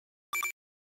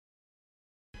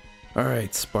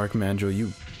Alright, Spark Mandrill,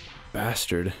 you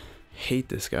bastard. Hate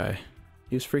this guy.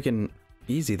 He was freaking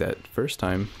easy that first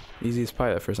time. Easy as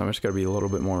pie that first time. I just gotta be a little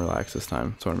bit more relaxed this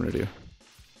time. That's what I'm gonna do.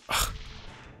 Ugh.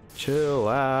 Chill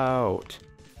out.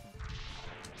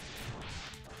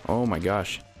 Oh my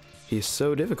gosh. He's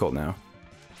so difficult now.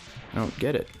 I don't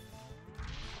get it.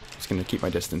 Just gonna keep my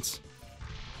distance.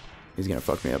 He's gonna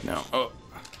fuck me up now. Oh.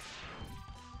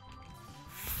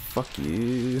 Fuck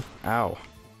you. Ow.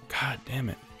 God damn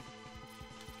it.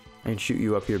 I can shoot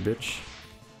you up here, bitch.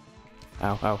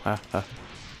 Ow, ow, ah.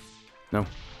 No.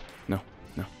 No.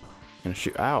 No. I'm gonna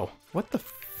shoot. Ow. What the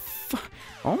fuck?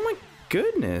 Oh my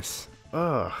goodness.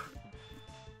 Ugh.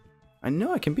 I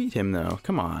know I can beat him though.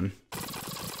 Come on.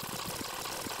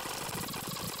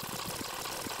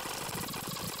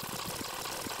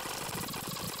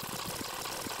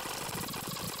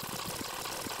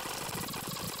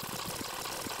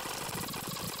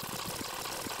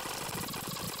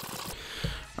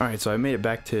 Alright, so I made it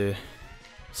back to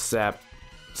Slap,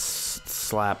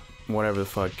 whatever the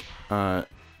fuck.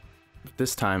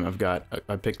 This time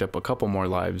I picked up a couple more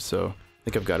lives, so I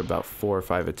think I've got about 4 or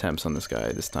 5 attempts on this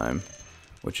guy this time,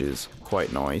 which is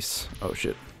quite nice. Oh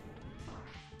shit.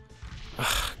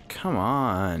 Ugh, come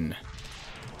on.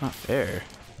 Not fair.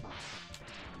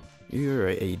 You're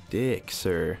a dick,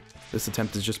 sir. This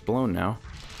attempt is just blown now.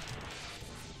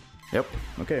 Yep,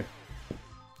 okay.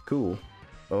 Cool.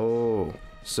 Oh.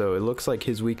 So it looks like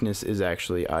his weakness is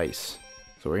actually ice.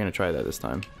 So we're gonna try that this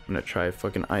time. I'm gonna try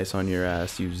fucking ice on your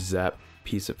ass, you zap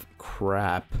piece of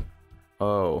crap.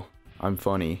 Oh, I'm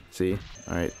funny. See?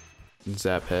 Alright.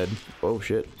 Zap head. Oh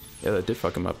shit. Yeah, that did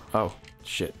fuck him up. Oh,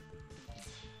 shit.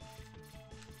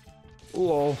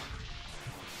 Lol.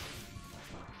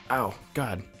 Ow.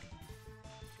 God.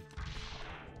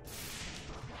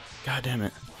 God damn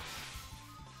it.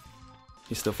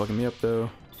 He's still fucking me up though.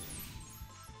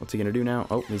 What's he gonna do now?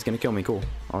 Oh, he's gonna kill me. Cool.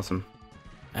 Awesome.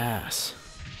 Ass.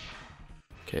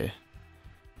 Okay.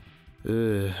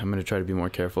 I'm gonna try to be more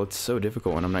careful. It's so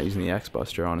difficult when I'm not using the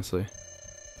X-Buster, honestly.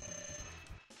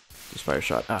 Just fire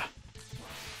shot. Ah.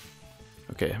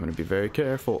 Okay, I'm gonna be very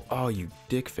careful. Oh, you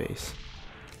dick face.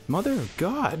 Mother of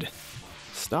God.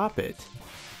 Stop it.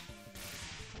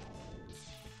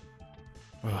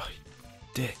 Oh,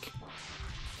 dick.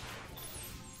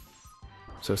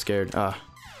 So scared. Ah.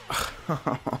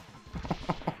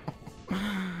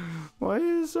 Why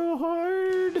is it so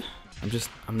hard?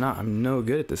 I'm no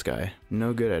good at this guy.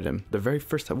 No good at him. The very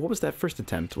first time, what was that first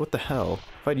attempt? What the hell?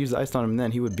 If I'd used ice on him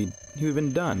then, he would have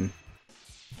been done.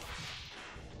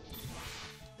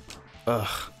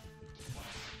 Ugh.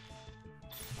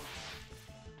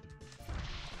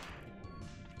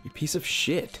 You piece of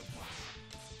shit.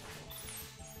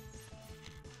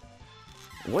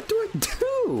 What do I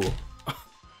do?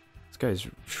 This guy's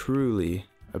truly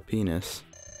a penis.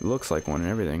 It looks like one and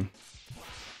everything.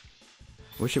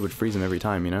 Wish it would freeze him every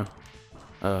time, you know?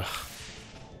 Ugh.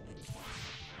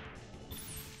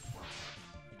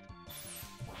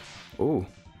 Ooh.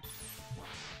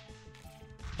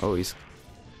 Oh, he's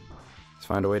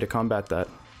find a way to combat that.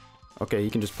 Okay, he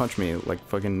can just punch me like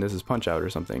fucking this is Punch Out or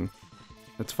something.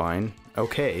 That's fine.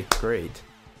 Okay, great.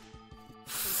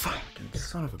 Fucking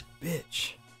son of a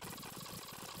bitch.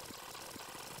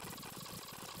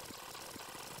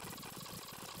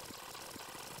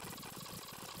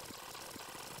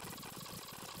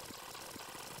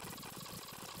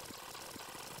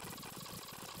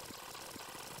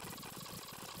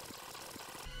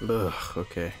 Ugh,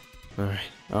 okay. Alright.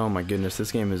 Oh my goodness,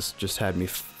 this game has just had me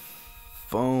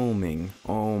foaming.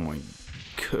 Oh my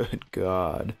good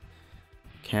god.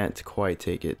 Can't quite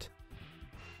take it.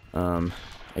 I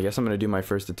guess I'm gonna do my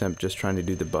first attempt just trying to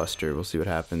do the Buster. We'll see what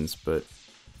happens, but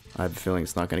I have a feeling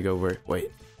it's not gonna go where.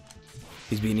 Wait.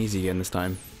 He's being easy again this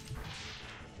time.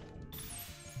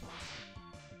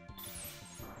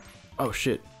 Oh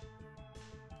shit.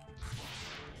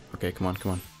 Okay, come on,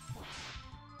 come on.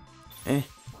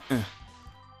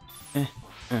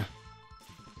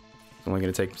 It's only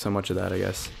gonna take so much of that, I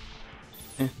guess.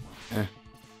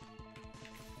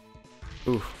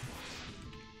 Ooh.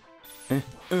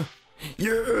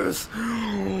 Yes!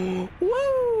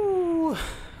 Woo!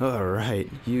 Alright,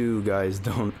 you guys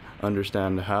don't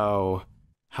understand how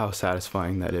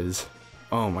satisfying that is.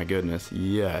 Oh my goodness,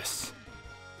 yes.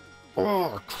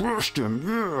 Oh, I crushed him,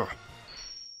 yeah!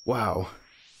 Wow.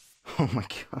 Oh my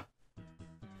god.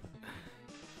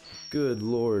 Good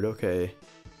lord, okay.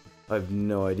 I have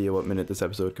no idea what minute this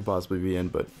episode could possibly be in,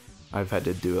 but I've had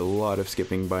to do a lot of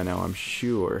skipping by now, I'm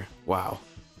sure. Wow.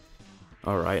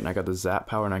 Alright, and I got the zap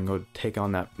power and I can go take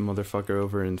on that motherfucker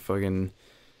over and fucking...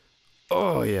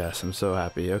 Oh yes, I'm so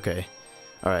happy, okay.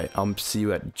 Alright, I'll see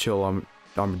you at Chill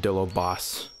Armadillo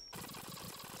Boss.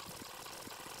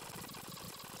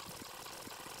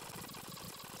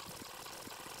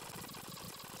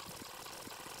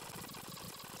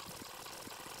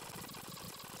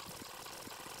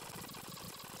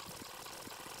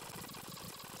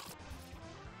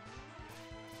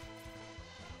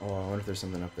 Oh, I wonder if there's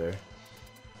something up there.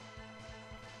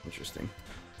 Interesting.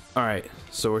 Alright,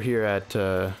 so we're here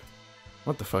at,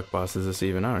 what the fuck boss is this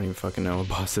even? I don't even fucking know what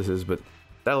boss this is, but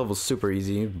that level's super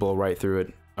easy. You blow right through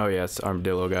it. Oh yeah, it's the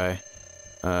Armadillo guy.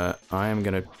 I am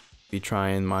gonna be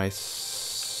trying my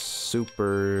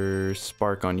super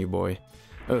spark on you, boy.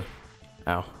 Oh,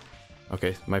 ow.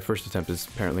 Okay, my first attempt is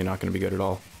apparently not gonna be good at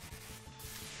all.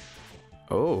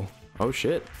 Oh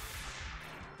shit.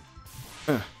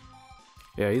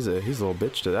 Yeah, he's a little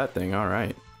bitch to that thing. All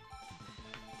right.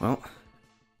 Well,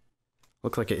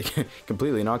 looks like it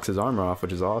completely knocks his armor off,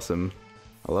 which is awesome.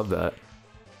 I love that.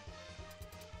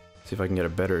 See if I can get a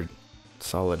better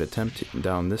solid attempt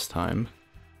down this time.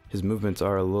 His movements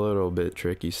are a little bit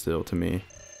tricky still to me.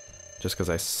 Just because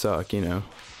I suck, you know.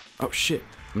 Oh shit,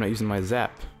 I'm not using my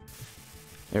zap.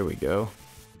 There we go.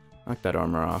 Knock that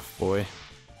armor off, boy.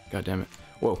 God damn it.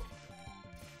 Whoa.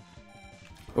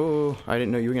 Oh, I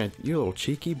didn't know you were gonna... You little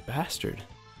cheeky bastard.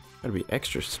 Gotta be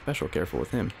extra special careful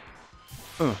with him.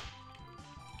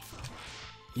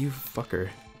 You fucker.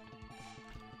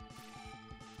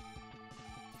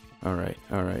 Alright.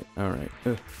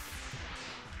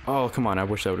 Oh, come on, I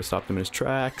wish I would've stopped him in his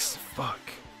tracks. Fuck.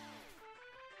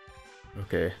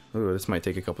 Okay. Ooh, this might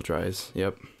take a couple tries.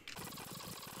 Yep.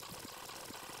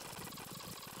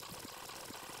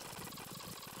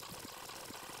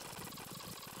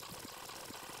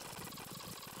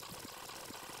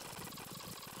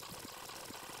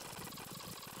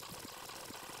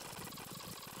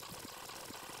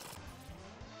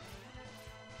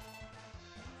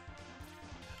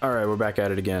 Alright, we're back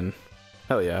at it again.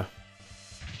 Hell yeah.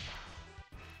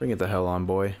 Bring it the hell on,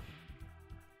 boy.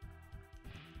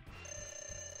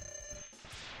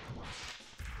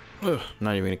 Ugh, I'm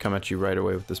not even gonna come at you right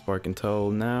away with the spark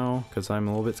until now, because I'm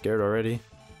a little bit scared already.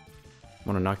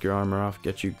 Want to knock your armor off,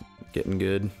 get you getting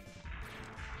good.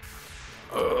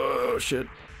 Oh, shit.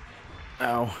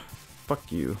 Ow.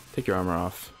 Fuck you. Take your armor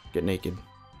off. Get naked.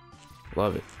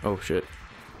 Love it. Oh, shit.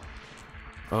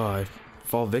 Oh, I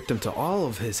fall victim to all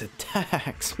of his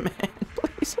attacks, man.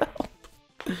 Please help.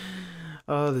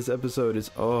 Oh, this episode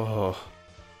is... Oh.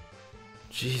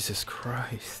 Jesus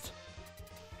Christ.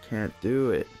 Can't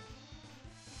do it.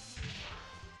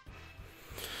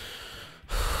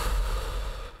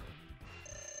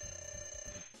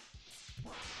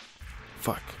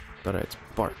 Fuck. Thought I had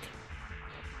spark.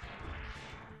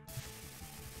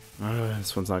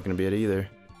 This one's not gonna be it either.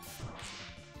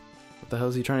 What the hell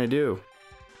is he trying to do?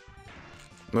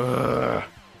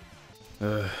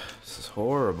 This is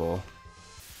horrible.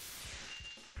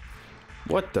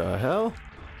 What the hell?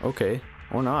 Okay,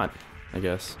 or not, I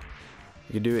guess.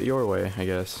 You can do it your way, I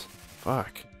guess.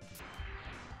 Fuck.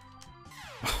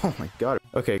 Oh my god.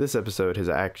 Okay, this episode has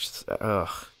actually...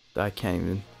 I can't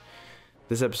even...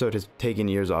 This episode has taken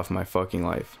years off my fucking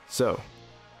life. So,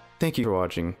 thank you for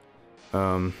watching.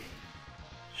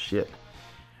 Shit.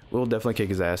 We'll definitely kick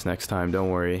his ass next time,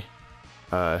 don't worry.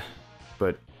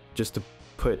 But just to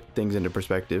put things into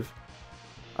perspective,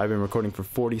 I've been recording for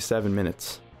 47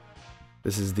 minutes.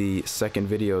 This is the second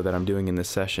video that I'm doing in this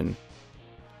session.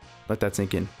 Let that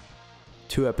sink in.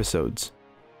 2 episodes.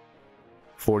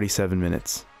 47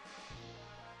 minutes.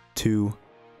 2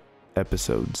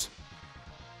 episodes.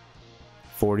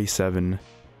 47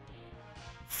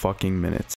 fucking minutes.